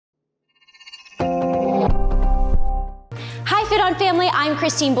FitOn family, I'm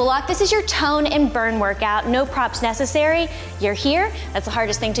Christine Bullock. This is your tone and burn workout. No props necessary. You're here. That's the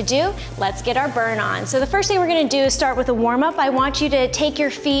hardest thing to do. Let's get our burn on. So the first thing we're gonna do is start with a warm up. I want you to take your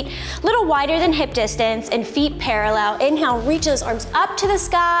feet a little wider than hip distance and feet parallel. Inhale, reach those arms up to the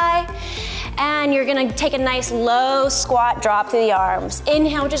sky. And you're gonna take a nice low squat drop through the arms.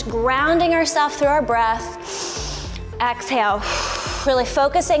 Inhale, just grounding ourselves through our breath. Exhale, really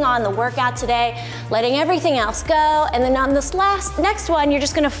focusing on the workout today, letting everything else go. And then on this next one, you're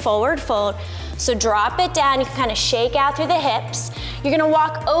just gonna forward fold. So drop it down, you can kind of shake out through the hips. You're gonna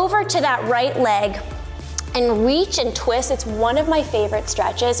walk over to that right leg and reach and twist. It's one of my favorite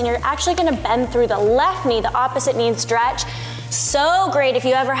stretches, and you're actually gonna bend through the left knee, the opposite knee, and stretch. So great if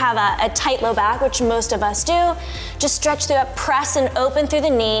you ever have a tight low back, which most of us do. Just stretch through it, press and open through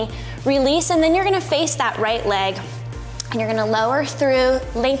the knee, release, and then you're gonna face that right leg. And you're gonna lower through,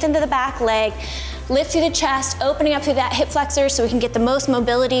 lengthen to the back leg, lift through the chest, opening up through that hip flexor so we can get the most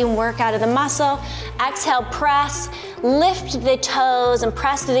mobility and work out of the muscle. Exhale, press, lift the toes and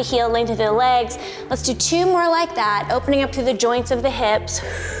press through the heel, lengthen through the legs. Let's do 2 more like that, opening up through the joints of the hips.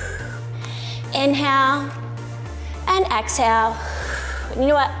 Inhale and exhale. And you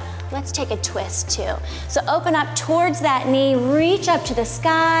know what? Let's take a twist too. So open up towards that knee, reach up to the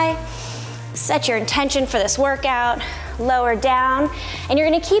sky, set your intention for this workout, lower down, and you're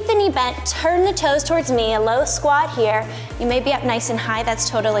gonna keep the knee bent, turn the toes towards me, a low squat here. You may be up nice and high, that's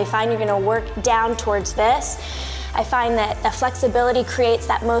totally fine. You're gonna work down towards this. I find that the flexibility creates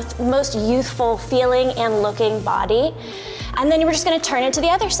that most youthful feeling and looking body. And then we're just gonna turn it to the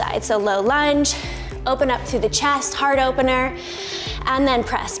other side. So low lunge, open up through the chest, heart opener, and then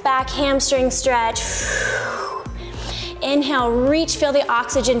press back, hamstring stretch. Inhale, reach, feel the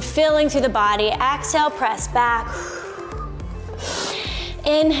oxygen filling through the body. Exhale, press back.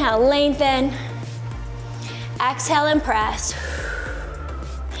 Inhale, lengthen. Exhale and press.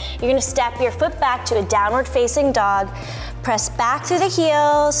 You're gonna step your foot back to a downward facing dog. Press back through the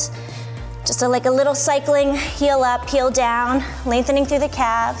heels. Just like a little cycling, heel up, heel down, lengthening through the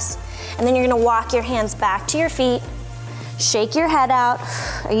calves. And then you're gonna walk your hands back to your feet. Shake your head out.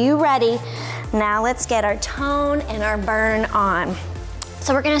 Are you ready? Now let's get our tone and our burn on.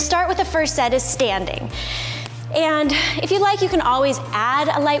 So we're gonna start with the first set is standing. And if you like, you can always add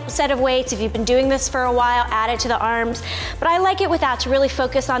a light set of weights. If you've been doing this for a while, add it to the arms. But I like it without to really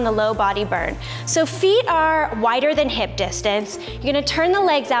focus on the low body burn. So feet are wider than hip distance. You're gonna turn the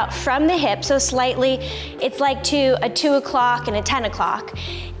legs out from the hip, so slightly. It's like a 2 o'clock and a 10 o'clock.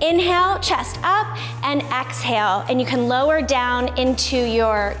 Inhale, chest up, and exhale. And you can lower down into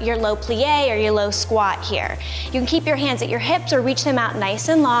your low plie or your low squat here. You can keep your hands at your hips or reach them out nice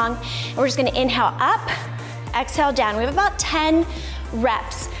and long. And we're just gonna inhale up, exhale down. We have about 10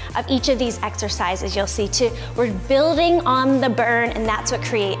 reps of each of these exercises. You'll see we're building on the burn, and that's what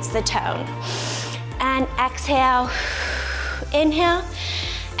creates the tone. And exhale, inhale,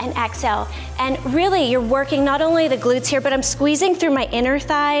 and exhale. And really, you're working not only the glutes here, but I'm squeezing through my inner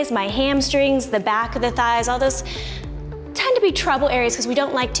thighs, my hamstrings, the back of the thighs. All those tend to be trouble areas because we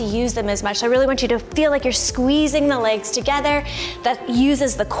don't like to use them as much. So I really want you to feel like you're squeezing the legs together. That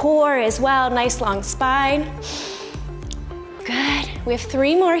uses the core as well, nice long spine. Good, we have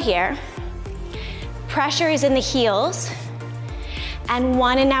 3 more here. Pressure is in the heels. And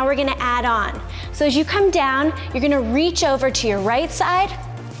 1, and now we're gonna add on. So as you come down, you're gonna reach over to your right side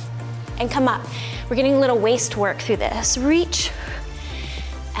and come up. We're getting a little waist work through this. Reach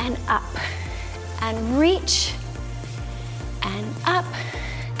and up and reach and up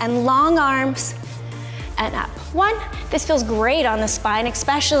and long arms and up. 1, this feels great on the spine,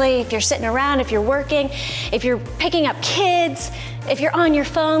 especially if you're sitting around, if you're working, if you're picking up kids, if you're on your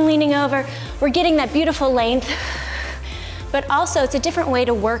phone leaning over. We're getting that beautiful length, but also it's a different way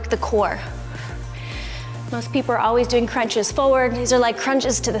to work the core. Most people are always doing crunches forward. These are like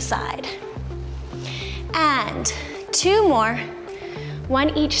crunches to the side. And 2 more,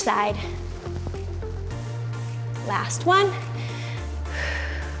 1 each side. Last one.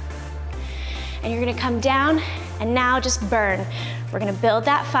 And you're gonna come down and now just burn. We're gonna build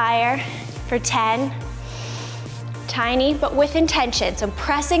that fire for 10. Tiny, but with intention. So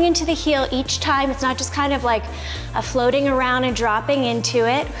pressing into the heel each time. It's not just kind of like a floating around and dropping into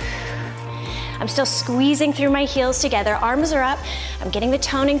it. I'm still squeezing through my heels together. Arms are up. I'm getting the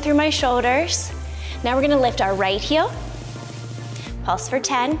toning through my shoulders. Now we're gonna lift our right heel. Pulse for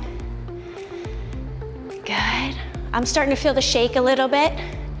 10. Good. I'm starting to feel the shake a little bit.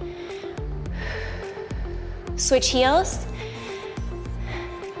 Switch heels.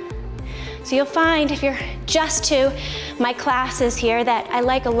 So you'll find if you're adjust to my classes here that I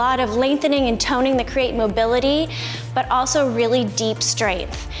like a lot of lengthening and toning that create mobility, but also really deep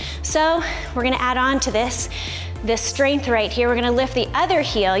strength. So we're gonna add on to this strength right here. We're gonna lift the other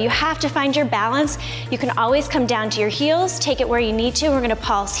heel. You have to find your balance. You can always come down to your heels, take it where you need to. We're gonna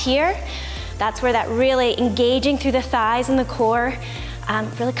pulse here. That's where that really engaging through the thighs and the core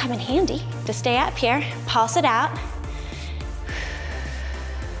really come in handy to stay up here. Pulse it out.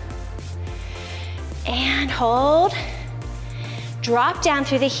 And hold. Drop down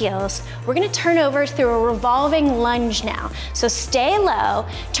through the heels. We're gonna turn over through a revolving lunge now. So stay low,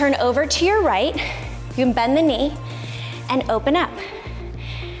 turn over to your right. You can bend the knee and open up.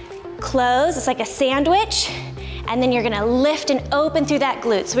 Close, it's like a sandwich, and then you're gonna lift and open through that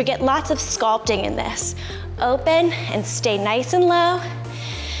glute. So we get lots of sculpting in this. Open and stay nice and low.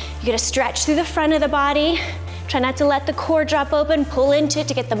 You're gonna stretch through the front of the body. Try not to let the core drop open, pull into it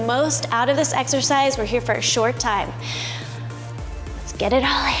to get the most out of this exercise. We're here for a short time. Let's get it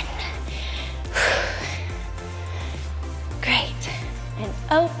all in. Great, and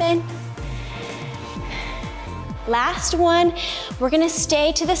open. Last one, we're gonna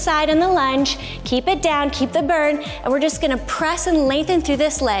stay to the side on the lunge, keep it down, keep the burn, and we're just gonna press and lengthen through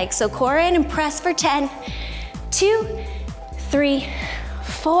this leg. So core in and press for 10, 2, 3,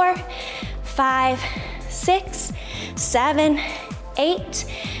 4, 5, 6, 7, 8,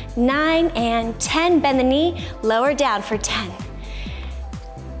 9, and 10. Bend the knee, lower down for 10,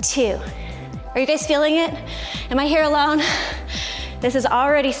 2. Are you guys feeling it? Am I here alone? This is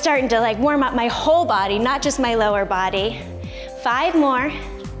already starting to like warm up my whole body, not just my lower body. 5 more,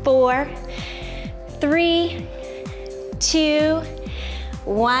 4, 3, 2,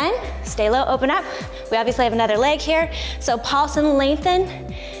 1. Stay low, open up. We obviously have another leg here. So pulse and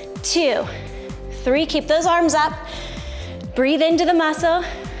lengthen. 2, 3, keep those arms up. Breathe into the muscle.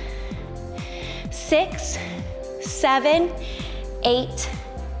 6, 7, 8,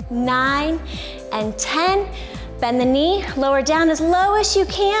 9, and 10. Bend the knee, lower down as low as you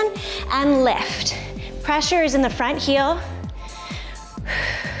can, and lift. Pressure is in the front heel.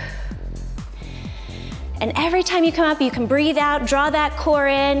 And every time you come up, you can breathe out, draw that core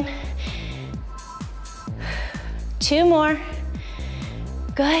in. 2 more.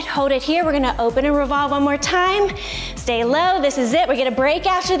 Good, hold it here. We're gonna open and revolve one more time. Stay low, this is it. We're gonna break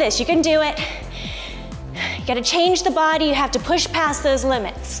after this, you can do it. You gotta change the body, you have to push past those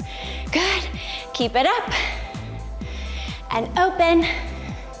limits. Good, keep it up. And open.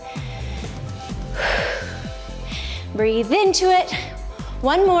 Breathe into it.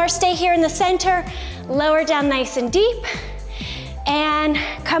 One more, stay here in the center. Lower down nice and deep. And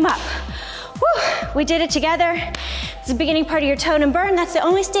come up. Woo, we did it together. It's the beginning part of your tone and burn. That's the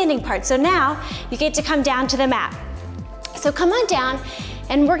only standing part. So now you get to come down to the mat. So come on down,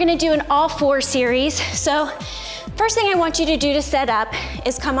 and we're gonna do an all 4 series. So first thing I want you to do to set up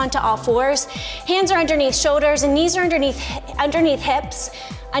is come onto all 4s. Hands are underneath shoulders and knees are underneath hips,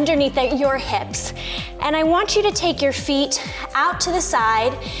 underneath your hips. And I want you to take your feet out to the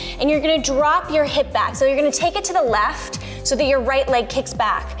side, and you're gonna drop your hip back. So you're gonna take it to the left so that your right leg kicks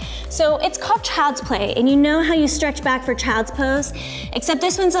back. So it's called child's play, and you know how you stretch back for child's pose, except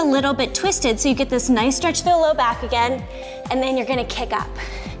this one's a little bit twisted, so you get this nice stretch to the low back again, and then you're gonna kick up.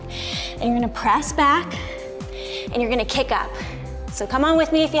 And you're gonna press back, and you're gonna kick up. So come on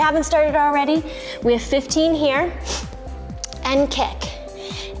with me if you haven't started already. We have 15 here, and kick.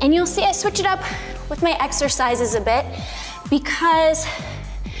 And you'll see I switch it up with my exercises a bit because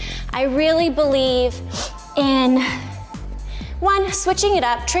I really believe in, one, switching it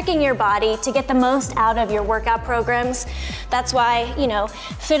up, tricking your body to get the most out of your workout programs. That's why, you know,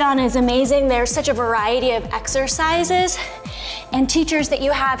 FitOn is amazing. There's such a variety of exercises and teachers that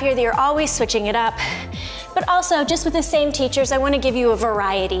you have here that you're always switching it up. But also, just with the same teachers, I want to give you a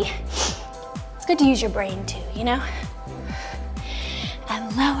variety. It's good to use your brain too, you know?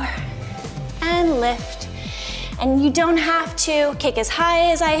 And lower, and lift. And you don't have to kick as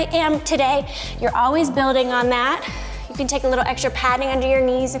high as I am today. You're always building on that. You can take a little extra padding under your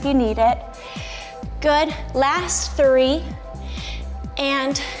knees if you need it. Good, last 3,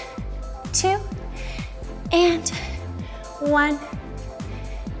 and 2, and 1.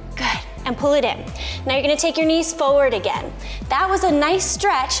 Good, and pull it in. Now you're gonna take your knees forward again. That was a nice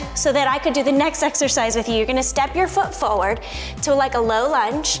stretch so that I could do the next exercise with you. You're gonna step your foot forward to like a low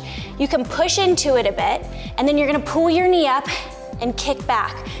lunge. You can push into it a bit, and then you're gonna pull your knee up and kick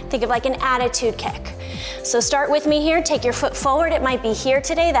back. Think of like an attitude kick. So start with me here, take your foot forward. It might be here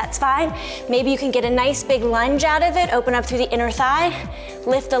today, that's fine. Maybe you can get a nice big lunge out of it, open up through the inner thigh,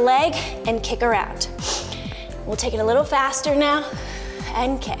 lift the leg, and kick around. We'll take it a little faster now,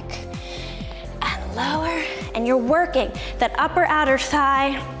 and kick, and lower, and you're working that upper outer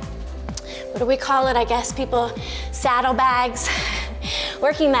thigh. What do we call it? I guess people, saddlebags.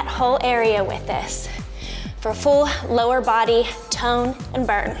 Working that whole area with this for full lower body tone and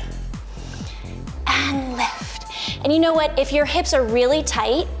burn. And lift. And you know what? If your hips are really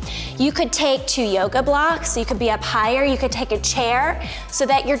tight, you could take 2 yoga blocks. You could be up higher. You could take a chair so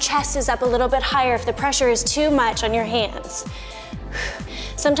that your chest is up a little bit higher if the pressure is too much on your hands.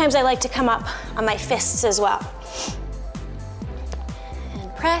 Sometimes I like to come up on my fists as well.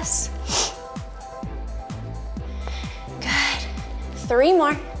 And press. Good. 3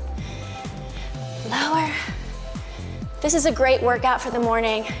 more. Lower. This is a great workout for the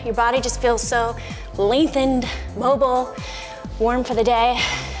morning. Your body just feels so lengthened, mobile, warm for the day.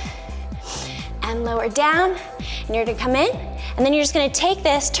 And lower down, and you're gonna come in, and then you're just gonna take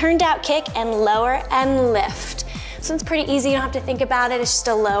this turned out kick and lower and lift. This one's pretty easy, you don't have to think about it, it's just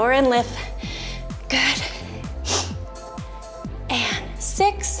a lower and lift. Good. And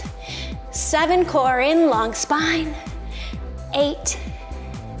 6, 7, core in, long spine. 8,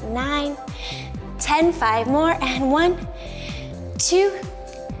 9, 10, 5 more, and 1, 2,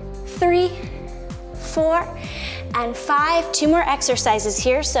 3, 4, and 5. 2 more exercises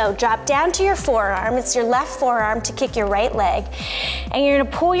here. So drop down to your forearm. It's your left forearm to kick your right leg. And you're gonna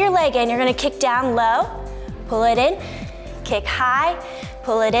pull your leg in. You're gonna kick down low, pull it in, kick high,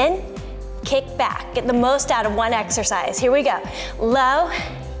 pull it in, kick back. Get the most out of one exercise. Here we go. Low,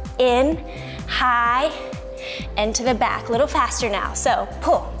 in, high, and to the back. A little faster now. So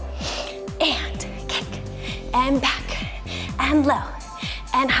pull, and kick, and back, and low,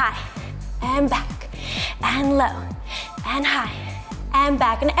 and high, and back, and low, and high, and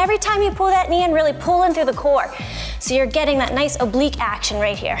back. And every time you pull that knee in, really pull in through the core. So you're getting that nice oblique action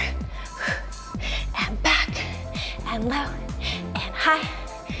right here. And back, and low, and high,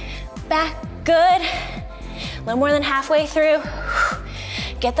 back, good. A little more than halfway through.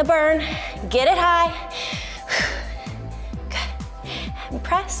 Get the burn, get it high. Good, and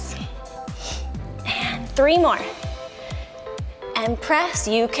press. And 3 more. And press,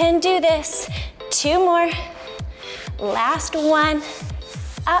 you can do this. 2 more, last one,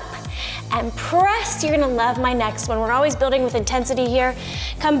 up, and press. You're gonna love my next one. We're always building with intensity here.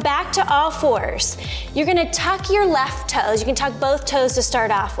 Come back to all 4s. You're gonna tuck your left toes. You can tuck both toes to start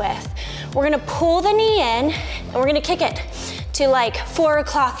off with. We're gonna pull the knee in, and we're gonna kick it to like 4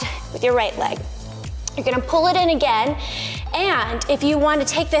 o'clock with your right leg. You're gonna pull it in again, and if you want to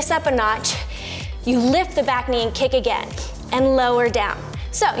take this up a notch, you lift the back knee and kick again, and lower down.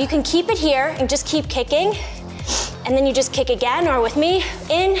 So you can keep it here and just keep kicking, and then you just kick again, or with me,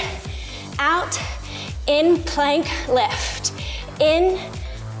 in, out, in, plank, lift. In,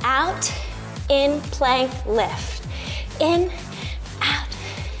 out, in, plank, lift. In, out,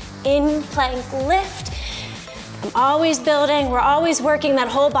 in, plank, lift. I'm always building, we're always working that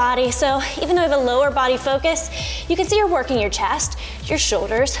whole body, so even though you have a lower body focus, you can see you're working your chest, your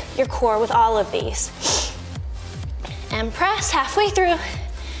shoulders, your core with all of these. And press halfway through.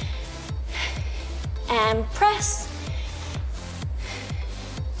 And press.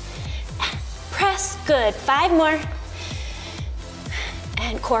 Press, good. 5 more.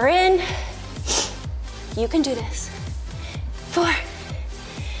 And core in. You can do this. 4.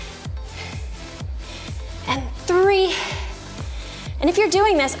 And 3. And if you're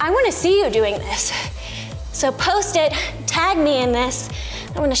doing this, I want to see you doing this. So post it, tag me in this.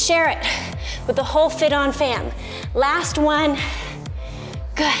 I want to share it with the whole FitOn fam. Last one.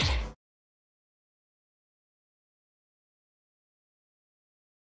 Good.